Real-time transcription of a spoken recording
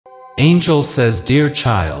Angel says, "Dear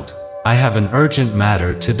child, I have an urgent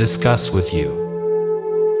matter to discuss with you.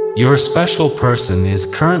 Your special person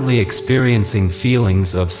is currently experiencing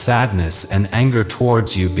feelings of sadness and anger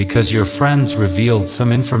towards you because your friends revealed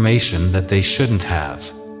some information that they shouldn't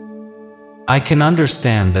have. I can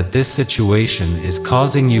understand that this situation is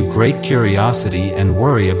causing you great curiosity and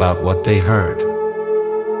worry about what they heard.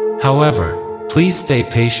 However, please stay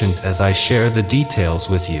patient as I share the details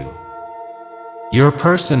with you. Your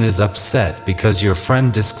person is upset because your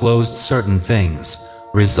friend disclosed certain things,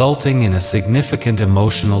 resulting in a significant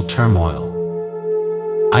emotional turmoil.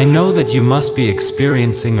 I know that you must be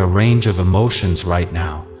experiencing a range of emotions right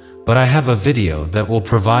now, but I have a video that will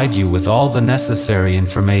provide you with all the necessary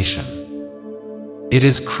information. It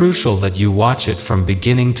is crucial that you watch it from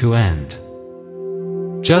beginning to end.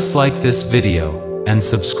 Just like this video, and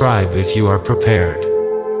subscribe if you are prepared."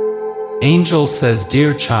 Angel says,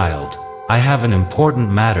 "Dear child, I have an important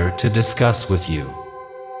matter to discuss with you.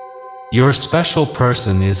 Your special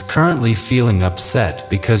person is currently feeling upset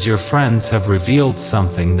because your friends have revealed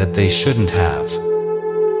something that they shouldn't have.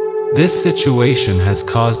 This situation has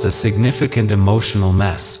caused a significant emotional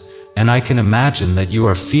mess, and I can imagine that you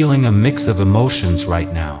are feeling a mix of emotions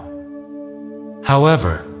right now.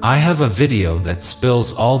 However, I have a video that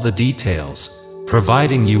spills all the details,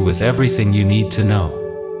 providing you with everything you need to know.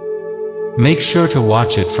 Make sure to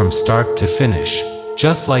watch it from start to finish,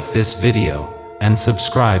 just like this video, and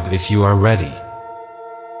subscribe if you are ready."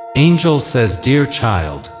 Angel says, "Dear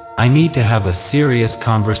child, I need to have a serious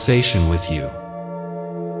conversation with you.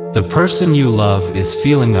 The person you love is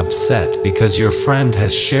feeling upset because your friend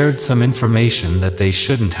has shared some information that they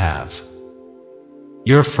shouldn't have.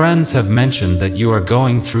 Your friends have mentioned that you are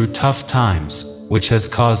going through tough times, which has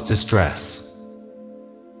caused distress.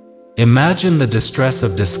 Imagine the distress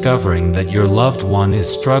of discovering that your loved one is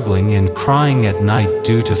struggling and crying at night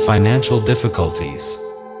due to financial difficulties.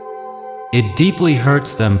 It deeply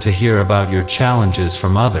hurts them to hear about your challenges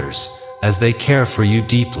from others, as they care for you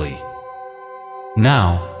deeply.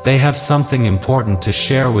 Now, they have something important to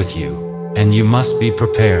share with you, and you must be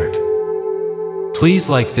prepared. Please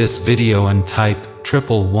like this video and type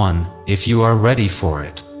 111 if you are ready for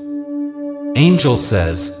it." Angel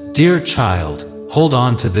says, "Dear child, hold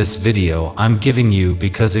on to this video I'm giving you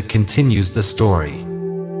because it continues the story.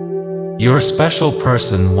 Your special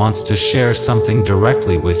person wants to share something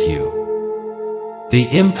directly with you. The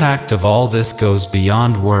impact of all this goes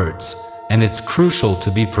beyond words, and it's crucial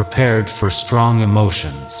to be prepared for strong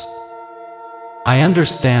emotions. I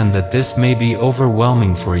understand that this may be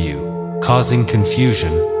overwhelming for you, causing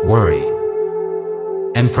confusion, worry,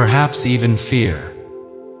 and perhaps even fear.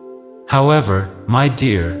 However, my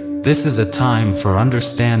dear, this is a time for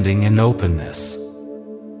understanding and openness.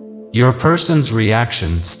 Your person's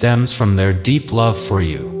reaction stems from their deep love for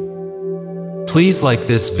you. Please like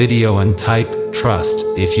this video and type trust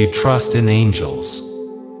if you trust in angels."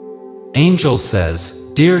 Angel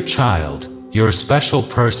says, "Dear child, your special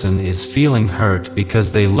person is feeling hurt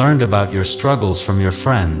because they learned about your struggles from your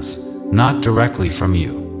friends, not directly from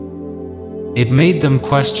you. It made them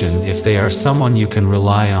question if they are someone you can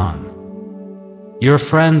rely on. Your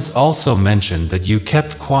friends also mentioned that you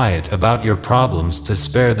kept quiet about your problems to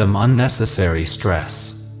spare them unnecessary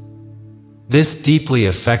stress. This deeply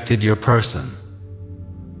affected your person.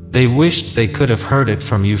 They wished they could have heard it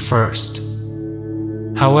from you first.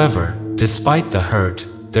 However, despite the hurt,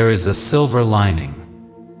 there is a silver lining.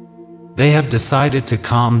 They have decided to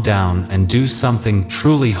calm down and do something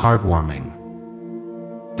truly heartwarming.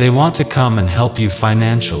 They want to come and help you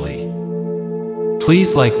financially.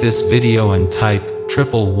 Please like this video and type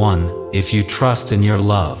 111 if you trust in your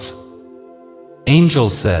love." Angel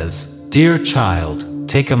says, "Dear child,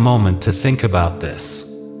 take a moment to think about this.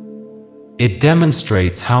 It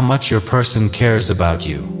demonstrates how much your person cares about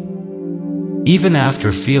you. Even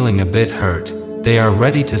after feeling a bit hurt, they are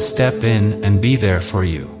ready to step in and be there for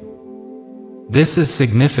you. This is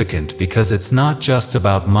significant because it's not just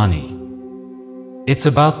about money. It's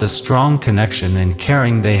about the strong connection and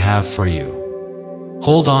caring they have for you.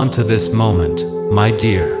 Hold on to this moment, my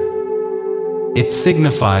dear. It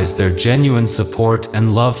signifies their genuine support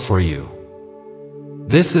and love for you.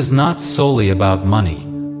 This is not solely about money,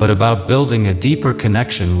 but about building a deeper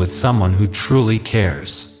connection with someone who truly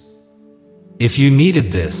cares." If you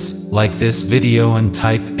needed this, like this video and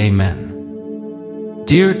type Amen.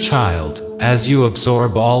 Dear child, as you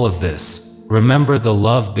absorb all of this, remember the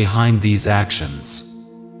love behind these actions.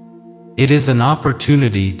 It is an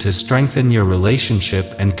opportunity to strengthen your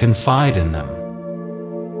relationship and confide in them.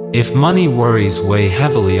 If money worries weigh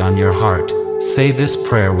heavily on your heart, say this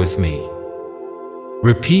prayer with me.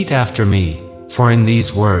 Repeat after me, for in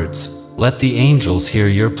these words, let the angels hear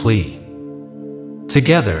your plea.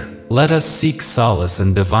 Together, let us seek solace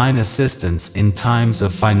and divine assistance in times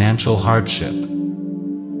of financial hardship.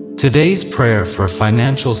 Today's prayer for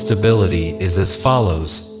financial stability is as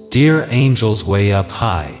follows: Dear angels way up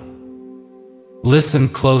high, listen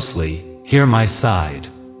closely, hear my side.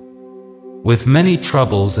 With many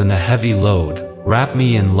troubles and a heavy load, wrap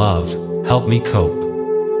me in love, help me cope.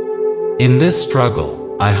 In this struggle,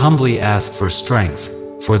 I humbly ask for strength,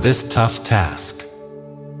 for this tough task.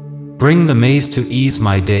 Bring the maze to ease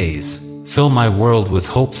my days, fill my world with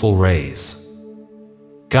hopeful rays.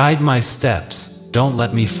 Guide my steps, don't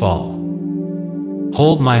let me fall.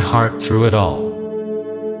 Hold my heart through it all.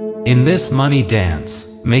 In this money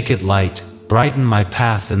dance, make it light, brighten my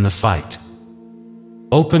path in the fight.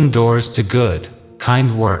 Open doors to good,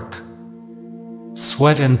 kind work.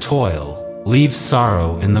 Sweat and toil, leave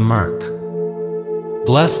sorrow in the murk.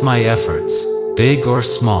 Bless my efforts, big or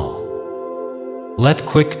small. Let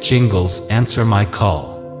quick jingles answer my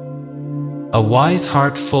call. A wise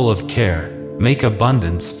heart full of care, make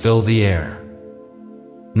abundance fill the air.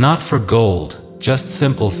 Not for gold, just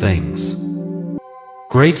simple things.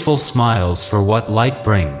 Grateful smiles for what light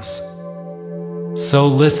brings. So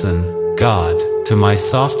listen, God, to my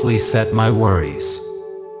softly set my worries.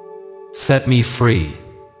 Set me free.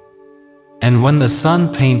 And when the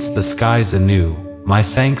sun paints the skies anew, my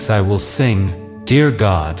thanks I will sing, dear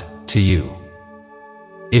God, to you.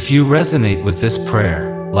 If you resonate with this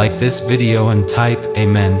prayer, like this video and type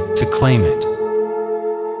Amen to claim it.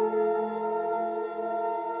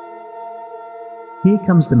 Here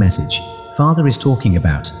comes the message Father is talking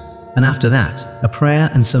about, and after that, a prayer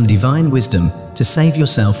and some divine wisdom to save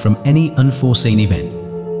yourself from any unforeseen event.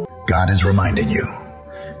 God is reminding you,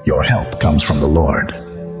 your help comes from the Lord,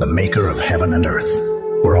 the maker of heaven and earth.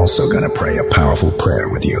 We're also going to pray a powerful prayer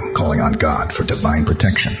with you, calling on God for divine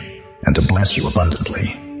protection and to bless you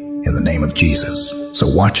abundantly in the name of Jesus. So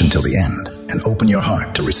watch until the end and open your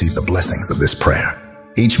heart to receive the blessings of this prayer.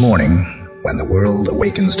 Each morning, when the world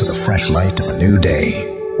awakens to the fresh light of a new day,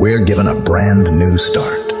 we're given a brand new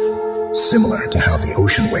start. Similar to how the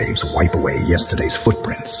ocean waves wipe away yesterday's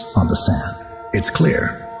footprints on the sand, it's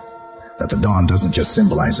clear that the dawn doesn't just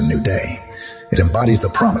symbolize a new day, it embodies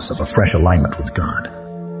the promise of a fresh alignment with God.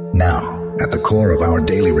 Now, at the core of our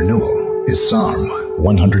daily renewal is Psalm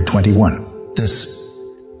 121. This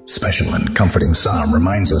special and comforting psalm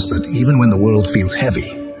reminds us that even when the world feels heavy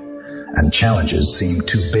and challenges seem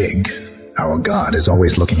too big, our God is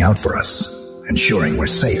always looking out for us, ensuring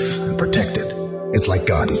we're safe and protected. It's like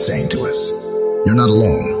God is saying to us, you're not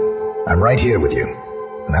alone. I'm right here with you.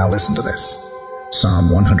 Now listen to this.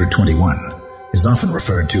 Psalm 121 is often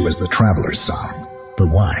referred to as the traveler's psalm.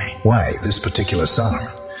 But why? Why this particular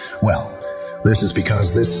psalm? Well, this is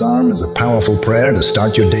because this psalm is a powerful prayer to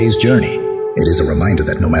start your day's journey. It is a reminder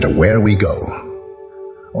that no matter where we go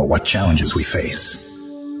or what challenges we face,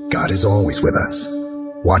 God is always with us,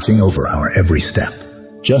 watching over our every step.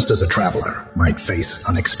 Just as a traveler might face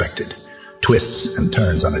unexpected twists and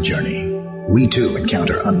turns on a journey, we too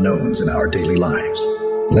encounter unknowns in our daily lives.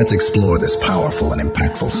 Let's explore this powerful and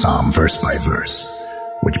impactful psalm verse by verse,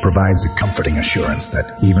 which provides a comforting assurance that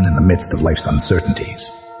even in the midst of life's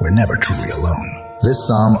uncertainties, we're never truly alone. This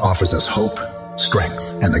psalm offers us hope,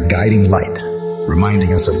 strength, and a guiding light,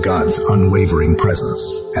 reminding us of God's unwavering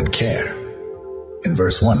presence and care. In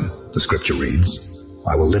verse 1, the scripture reads,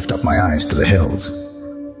 I will lift up my eyes to the hills.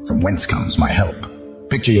 From whence comes my help?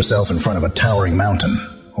 Picture yourself in front of a towering mountain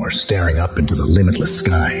or staring up into the limitless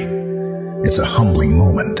sky. It's a humbling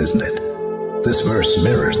moment, isn't it? This verse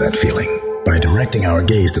mirrors that feeling. By directing our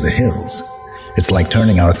gaze to the hills, it's like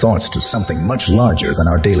turning our thoughts to something much larger than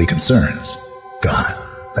our daily concerns, God.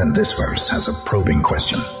 Then this verse has a probing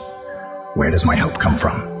question. Where does my help come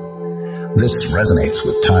from? This resonates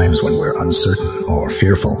with times when we're uncertain or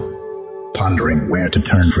fearful, pondering where to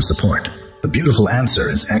turn for support. The beautiful answer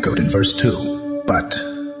is echoed in verse 2, but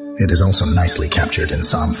it is also nicely captured in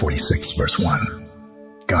Psalm 46, verse 1.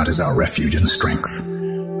 God is our refuge and strength,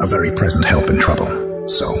 a very present help in trouble.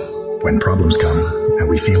 So, when problems come and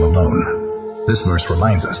we feel alone, this verse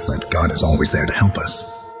reminds us that God is always there to help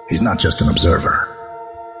us. He's not just an observer.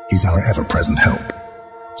 He's our ever-present help.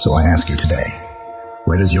 So I ask you today,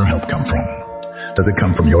 where does your help come from? Does it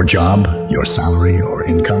come from your job, your salary, or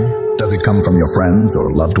income? Does it come from your friends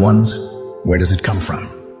or loved ones? Where does it come from?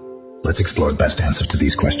 Let's explore the best answer to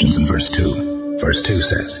these questions in verse 2. Verse 2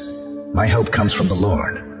 says, my help comes from the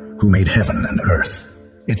Lord, who made heaven and earth.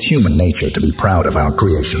 It's human nature to be proud of our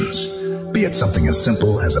creations, be it something as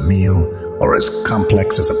simple as a meal or as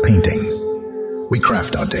complex as a painting. We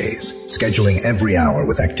craft our days, scheduling every hour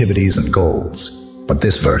with activities and goals. But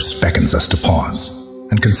this verse beckons us to pause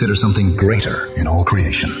and consider something greater in all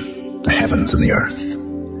creation, the heavens and the earth.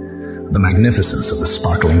 The magnificence of the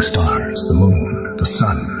sparkling stars, the moon, the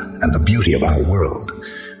sun, and the beauty of our world,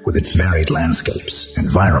 with its varied landscapes,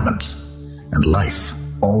 environments, and life,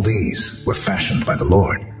 all these were fashioned by the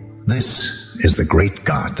Lord. This is the great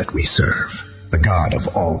God that we serve, the God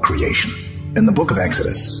of all creation. In the book of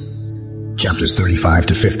Exodus, chapters 35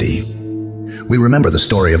 to 50, we remember the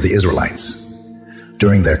story of the Israelites.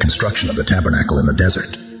 During their construction of the tabernacle in the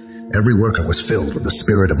desert, every worker was filled with the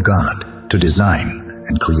Spirit of God to design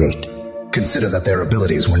and create. Consider that their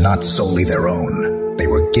abilities were not solely their own. They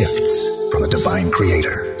were gifts from the divine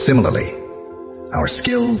Creator. Similarly, our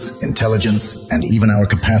skills, intelligence, and even our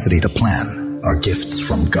capacity to plan are gifts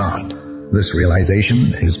from God. This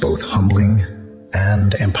realization is both humbling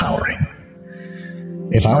and empowering.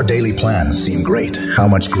 If our daily plans seem great, how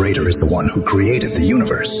much greater is the one who created the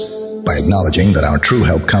universe? By acknowledging that our true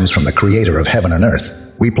help comes from the Creator of heaven and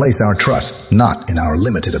earth, we place our trust not in our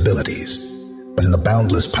limited abilities, but in the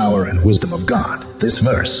boundless power and wisdom of God. This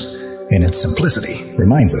verse, in its simplicity,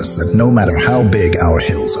 reminds us that no matter how big our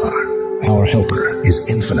hills are, our helper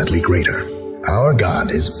is infinitely greater. Our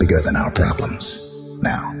God is bigger than our problems.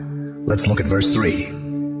 Now, let's look at verse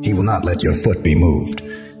 3. He will not let your foot be moved.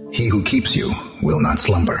 He who keeps you will not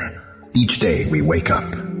slumber. Each day we wake up.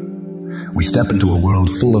 We step into a world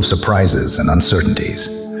full of surprises and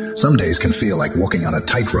uncertainties. Some days can feel like walking on a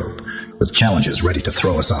tightrope, with challenges ready to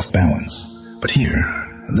throw us off balance. But here,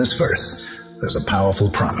 in this verse, there's a powerful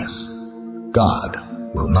promise. God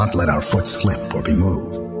will not let our foot slip or be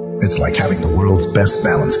moved. It's like having the world's best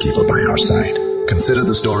balance keeper by our side. Consider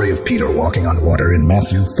the story of Peter walking on water in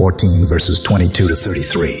Matthew 14, verses 22 to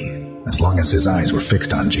 33. As long as his eyes were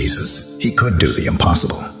fixed on Jesus, he could do the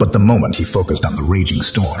impossible. But the moment he focused on the raging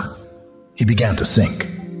storm, he began to sink.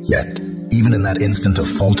 Yet, even in that instant of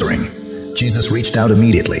faltering, Jesus reached out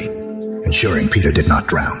immediately, ensuring Peter did not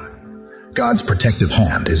drown. God's protective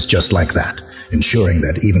hand is just like that, ensuring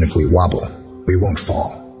that even if we wobble, we won't fall.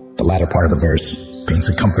 The latter part of the verse paints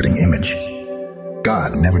a comforting image.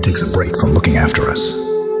 God never takes a break from looking after us.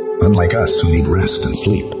 Unlike us who need rest and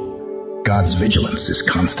sleep, God's vigilance is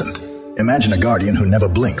constant. Imagine a guardian who never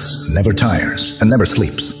blinks, never tires, and never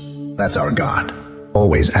sleeps. That's our God,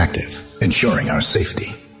 always active, ensuring our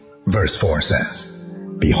safety. Verse 4 says,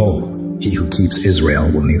 "Behold, he who keeps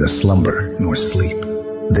Israel will neither slumber nor sleep."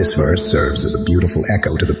 This verse serves as a beautiful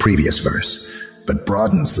echo to the previous verse, but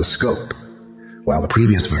broadens the scope. While the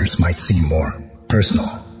previous verse might seem more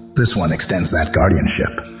personal, this one extends that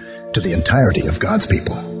guardianship to the entirety of God's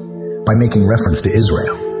people. By making reference to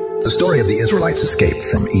Israel, the story of the Israelites' escape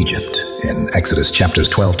from Egypt in Exodus chapters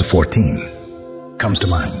 12 to 14 comes to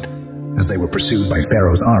mind, as they were pursued by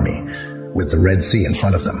Pharaoh's army with the Red Sea in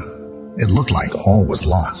front of them. It looked like all was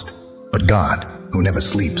lost, but God, who never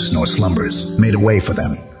sleeps nor slumbers, made a way for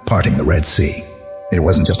them, parting the Red Sea. It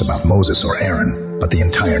wasn't just about Moses or Aaron, but the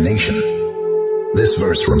entire nation. This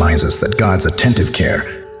verse reminds us that God's attentive care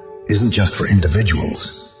isn't just for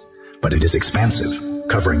individuals, but it is expansive,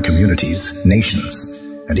 covering communities, nations,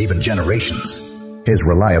 and even generations. His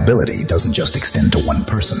reliability doesn't just extend to one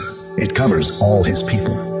person. It covers all his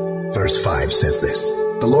people. Verse 5 says this,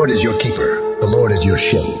 "The Lord is your keeper. The Lord is your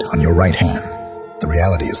shade on your right hand." The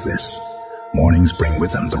reality is this: mornings bring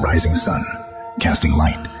with them the rising sun, casting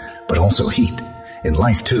light, but also heat. In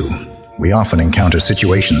life too, we often encounter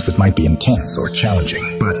situations that might be intense or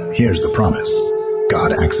challenging, but here's the promise.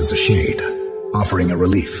 God acts as a shade, offering a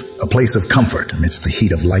relief, a place of comfort amidst the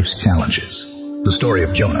heat of life's challenges. The story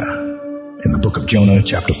of Jonah, in the book of Jonah,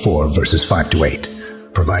 chapter 4, verses 5 to 8,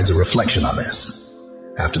 provides a reflection on this.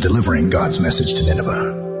 After delivering God's message to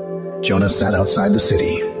Nineveh, Jonah sat outside the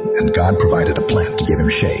city, and God provided a plant to give him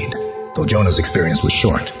shade. Though Jonah's experience was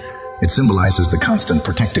short, it symbolizes the constant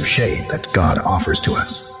protective shade that God offers to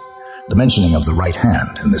us. The mentioning of the right hand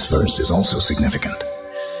in this verse is also significant.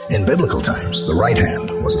 In biblical times, the right hand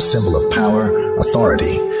was a symbol of power,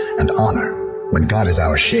 authority, and honor. When God is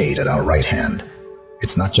our shade at our right hand,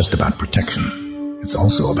 it's not just about protection, it's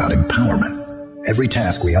also about empowerment. Every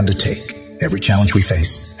task we undertake, every challenge we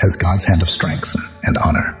face, has God's hand of strength and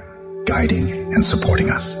honor, guiding and supporting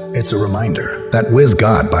us. It's a reminder that with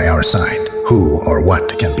God by our side, who or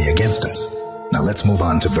what can be against us? Now let's move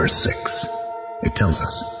on to verse 6. It tells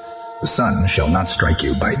us, "The sun shall not strike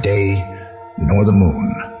you by day, nor the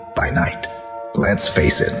moon by night." Let's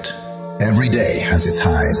face it, every day has its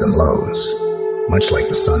highs and lows, much like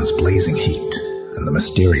the sun's blazing heat and the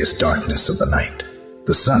mysterious darkness of the night.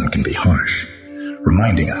 The sun can be harsh,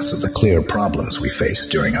 reminding us of the clear problems we face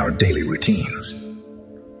during our daily routines.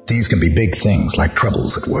 These can be big things like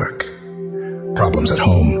troubles at work, problems at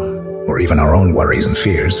home, or even our own worries and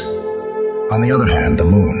fears. On the other hand, the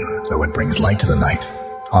moon, though it brings light to the night,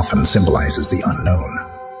 often symbolizes the unknown,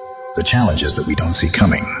 the challenges that we don't see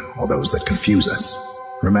coming, or those that confuse us.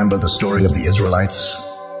 Remember the story of the Israelites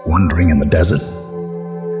wandering in the desert?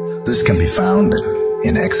 This can be found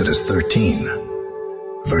in Exodus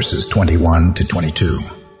 13, verses 21 to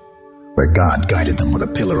 22, where God guided them with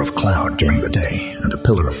a pillar of cloud during the day and a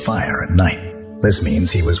pillar of fire at night. This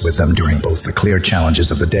means he was with them during both the clear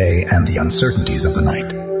challenges of the day and the uncertainties of the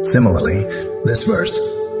night. Similarly, this verse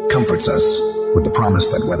comforts us with the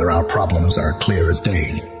promise that whether our problems are clear as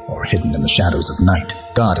day or hidden in the shadows of night,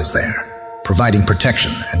 God is there, providing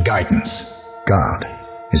protection and guidance. God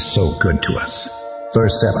is so good to us.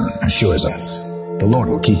 Verse 7 assures us, the Lord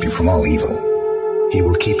will keep you from all evil. He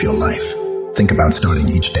will keep your life. Think about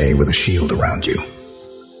starting each day with a shield around you.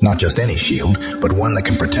 Not just any shield, but one that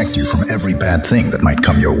can protect you from every bad thing that might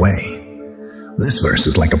come your way. This verse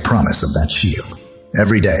is like a promise of that shield.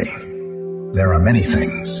 Every day, there are many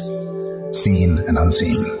things, seen and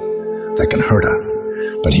unseen, that can hurt us,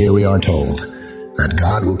 but here we are told that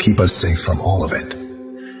God will keep us safe from all of it.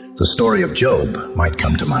 The story of Job might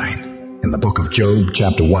come to mind. In the book of Job,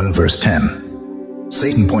 chapter 1, verse 10,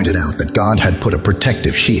 Satan pointed out that God had put a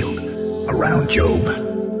protective shield around Job,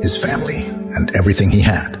 his family, and everything he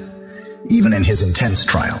had. Even in his intense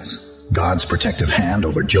trials, God's protective hand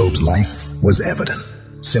over Job's life was evident.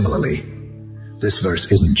 Similarly, this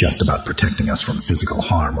verse isn't just about protecting us from physical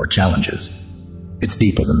harm or challenges. It's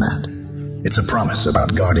deeper than that. It's a promise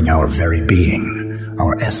about guarding our very being,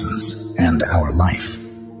 our essence, and our life.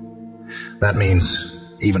 That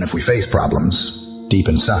means, even if we face problems, deep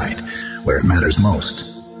inside, where it matters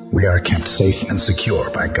most, we are kept safe and secure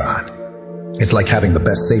by God. It's like having the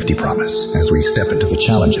best safety promise as we step into the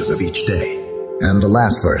challenges of each day. And the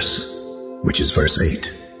last verse, which is verse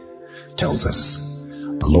 8, tells us,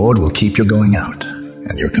 the Lord will keep your going out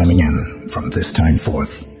and your coming in from this time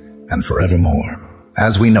forth and forevermore.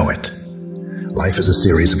 As we know it, life is a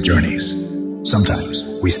series of journeys. Sometimes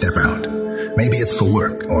we step out. Maybe it's for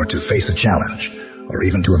work or to face a challenge or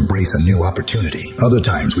even to embrace a new opportunity. Other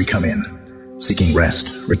times we come in, seeking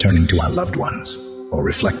rest, returning to our loved ones, or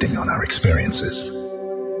reflecting on our experiences.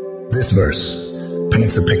 This verse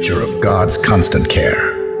paints a picture of God's constant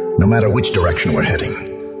care, no matter which direction we're heading.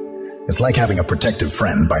 It's like having a protective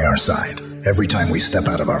friend by our side every time we step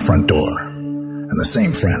out of our front door, and the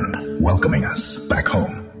same friend welcoming us back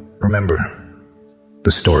home. Remember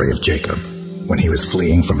the story of Jacob when he was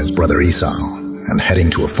fleeing from his brother Esau and heading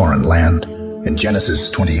to a foreign land? In Genesis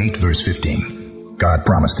 28, verse 15, God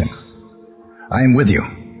promised him, I am with you,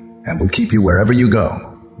 and will keep you wherever you go,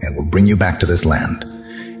 and will bring you back to this land.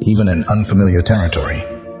 Even in unfamiliar territory,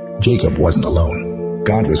 Jacob wasn't alone.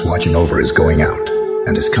 God was watching over his going out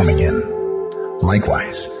and his coming in.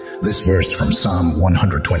 Likewise, this verse from Psalm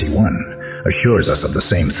 121 assures us of the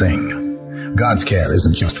same thing. God's care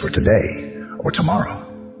isn't just for today or tomorrow.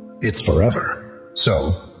 It's forever. So,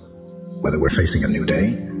 whether we're facing a new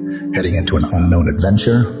day, heading into an unknown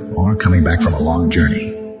adventure, or coming back from a long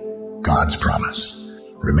journey, God's promise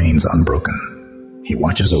remains unbroken. He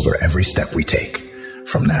watches over every step we take,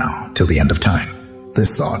 from now till the end of time.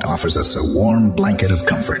 This thought offers us a warm blanket of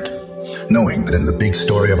comfort, knowing that in the big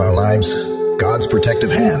story of our lives, God's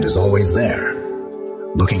protective hand is always there,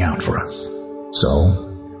 looking out for us.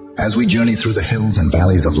 So, as we journey through the hills and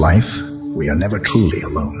valleys of life, we are never truly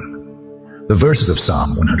alone. The verses of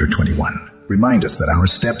Psalm 121 remind us that our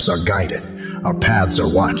steps are guided, our paths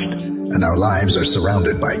are watched, and our lives are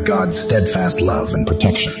surrounded by God's steadfast love and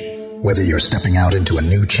protection. Whether you're stepping out into a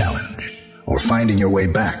new challenge or finding your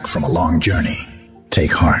way back from a long journey,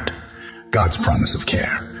 take heart. God's promise of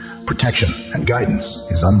care, protection, and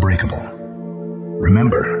guidance is unbreakable.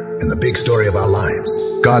 Remember, in the big story of our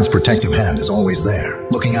lives, God's protective hand is always there,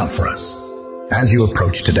 looking out for us. As you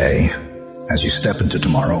approach today, as you step into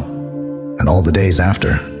tomorrow, and all the days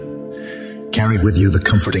after, carry with you the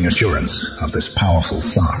comforting assurance of this powerful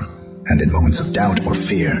psalm. And in moments of doubt or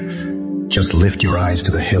fear, just lift your eyes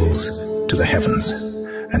to the hills, to the heavens,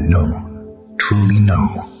 and know, truly know,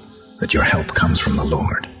 that your help comes from the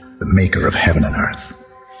Lord, the maker of heaven and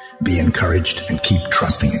earth. Be encouraged and keep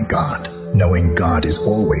trusting in God, knowing God is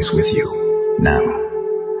always with you. Now,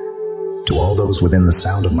 to all those within the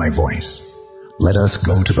sound of my voice, let us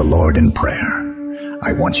go to the Lord in prayer.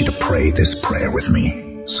 I want you to pray this prayer with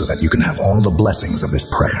me, so that you can have all the blessings of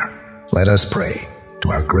this prayer. Let us pray to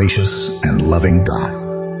our gracious and loving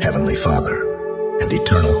God, Heavenly Father, and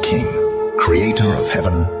Eternal King, Creator of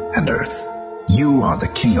heaven and earth. You are the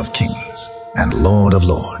King of kings and Lord of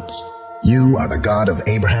lords. You are the God of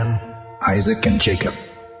Abraham, Isaac, and Jacob.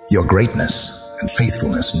 Your greatness and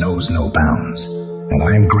faithfulness knows no bounds, and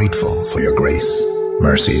I am grateful for your grace,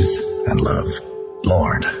 mercies, and love.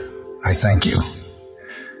 Lord, I thank you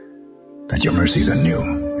that your mercies are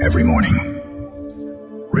new every morning,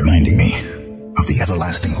 reminding me of the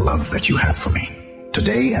everlasting love that you have for me.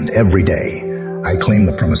 Today and every day, I claim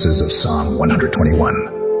the promises of Psalm 121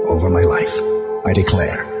 over my life. I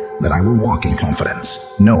declare that I will walk in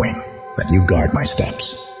confidence, knowing that you guard my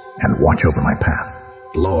steps and watch over my path.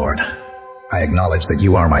 Lord, I acknowledge that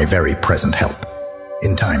you are my very present help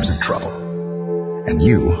in times of trouble, and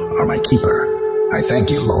you are my keeper. I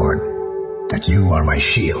thank you, Lord, that you are my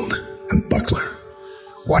shield and buckler,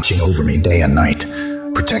 watching over me day and night,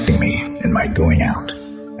 protecting me in my going out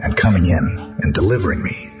and coming in and delivering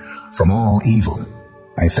me from all evil.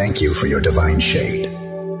 I thank you for your divine shade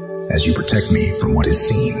as you protect me from what is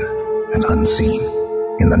seen and unseen.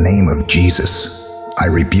 In the name of Jesus, I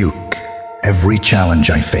rebuke every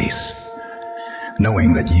challenge I face,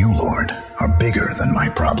 knowing that you, Lord, are bigger than my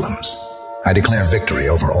problems. I declare victory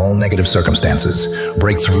over all negative circumstances,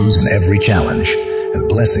 breakthroughs in every challenge, and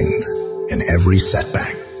blessings in every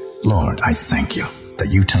setback. Lord, I thank you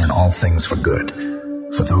that you turn all things for good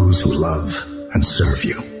for those who love and serve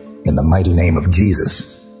you. In the mighty name of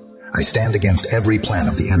Jesus, I stand against every plan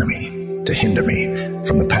of the enemy to hinder me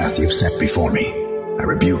from the path you've set before me. I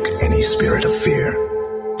rebuke any spirit of fear,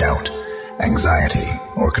 doubt, anxiety,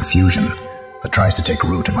 or confusion that tries to take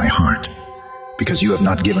root in my heart, because you have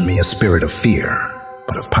not given me a spirit of fear,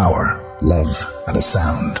 but of power, love, and a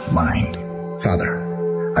sound mind.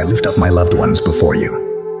 Father, I lift up my loved ones before you.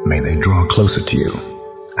 May they draw closer to you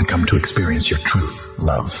and come to experience your truth,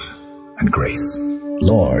 love, and grace.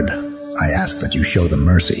 Lord, I ask that you show them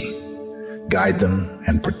mercy, guide them,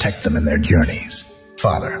 and protect them in their journeys.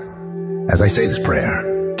 Father, as I say this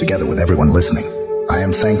prayer, together with everyone listening, I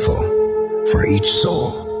am thankful for each soul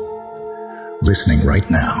listening right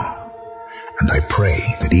now, and I pray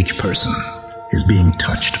that each person is being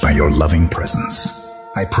touched by your loving presence.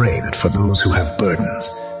 I pray that for those who have burdens,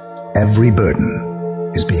 every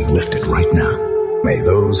burden is being lifted right now. May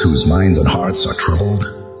those whose minds and hearts are troubled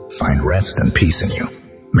find rest and peace in you.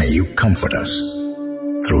 May you comfort us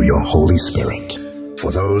through your Holy Spirit.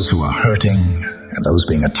 For those who are hurting and those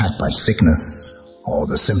being attacked by sickness or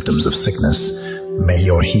the symptoms of sickness, may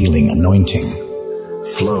your healing anointing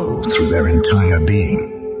flow through their entire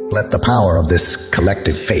being. Let the power of this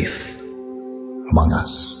collective faith among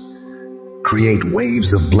us create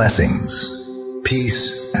waves of blessings,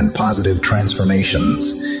 peace, and positive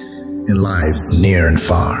transformations in lives near and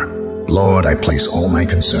far. Lord, I place all my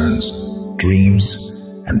concerns, dreams,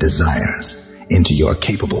 and desires into your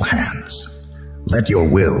capable hands. Let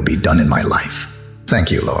your will be done in my life. Thank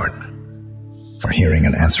you, Lord, for hearing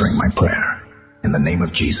and answering my prayer. In the name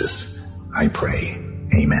of Jesus, I pray.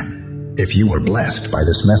 Amen. If you were blessed by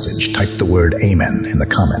this message, type the word Amen in the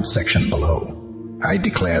comments section below. I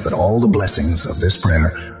declare that all the blessings of this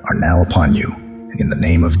prayer are now upon you in the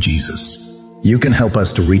name of Jesus. You can help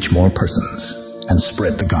us to reach more persons and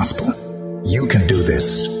spread the gospel. You can do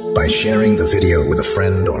this by sharing the video with a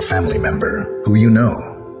friend or family member who you know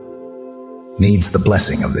needs the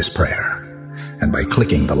blessing of this prayer, and by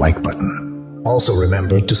clicking the like button. Also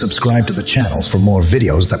remember to subscribe to the channel for more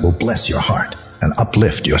videos that will bless your heart and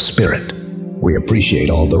uplift your spirit. We appreciate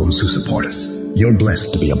all those who support us. You're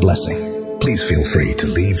blessed to be a blessing. Please feel free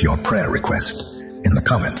to leave your prayer request in the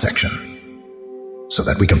comment section so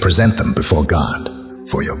that we can present them before God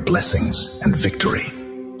for your blessings and victory.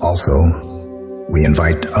 Also, we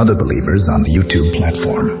invite other believers on the YouTube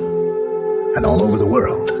platform and all over the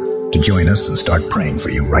world to join us and start praying for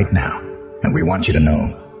you right now. And we want you to know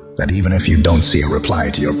that even if you don't see a reply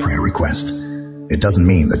to your prayer request, it doesn't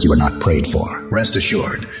mean that you are not prayed for. Rest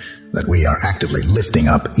assured that we are actively lifting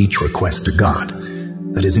up each request to God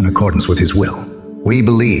that is in accordance with His will. We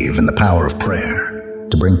believe in the power of prayer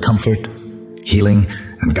to bring comfort, healing,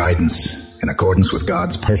 and guidance in accordance with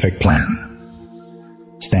God's perfect plan.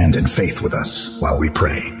 Stand in faith with us while we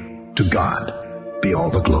pray. To God be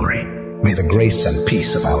all the glory. May the grace and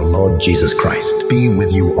peace of our Lord Jesus Christ be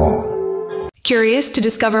with you all. Curious to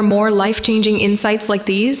discover more life-changing insights like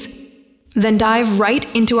these? Then dive right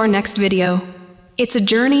into our next video. It's a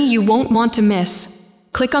journey you won't want to miss.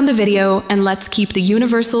 Click on the video and let's keep the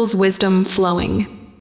universal's wisdom flowing.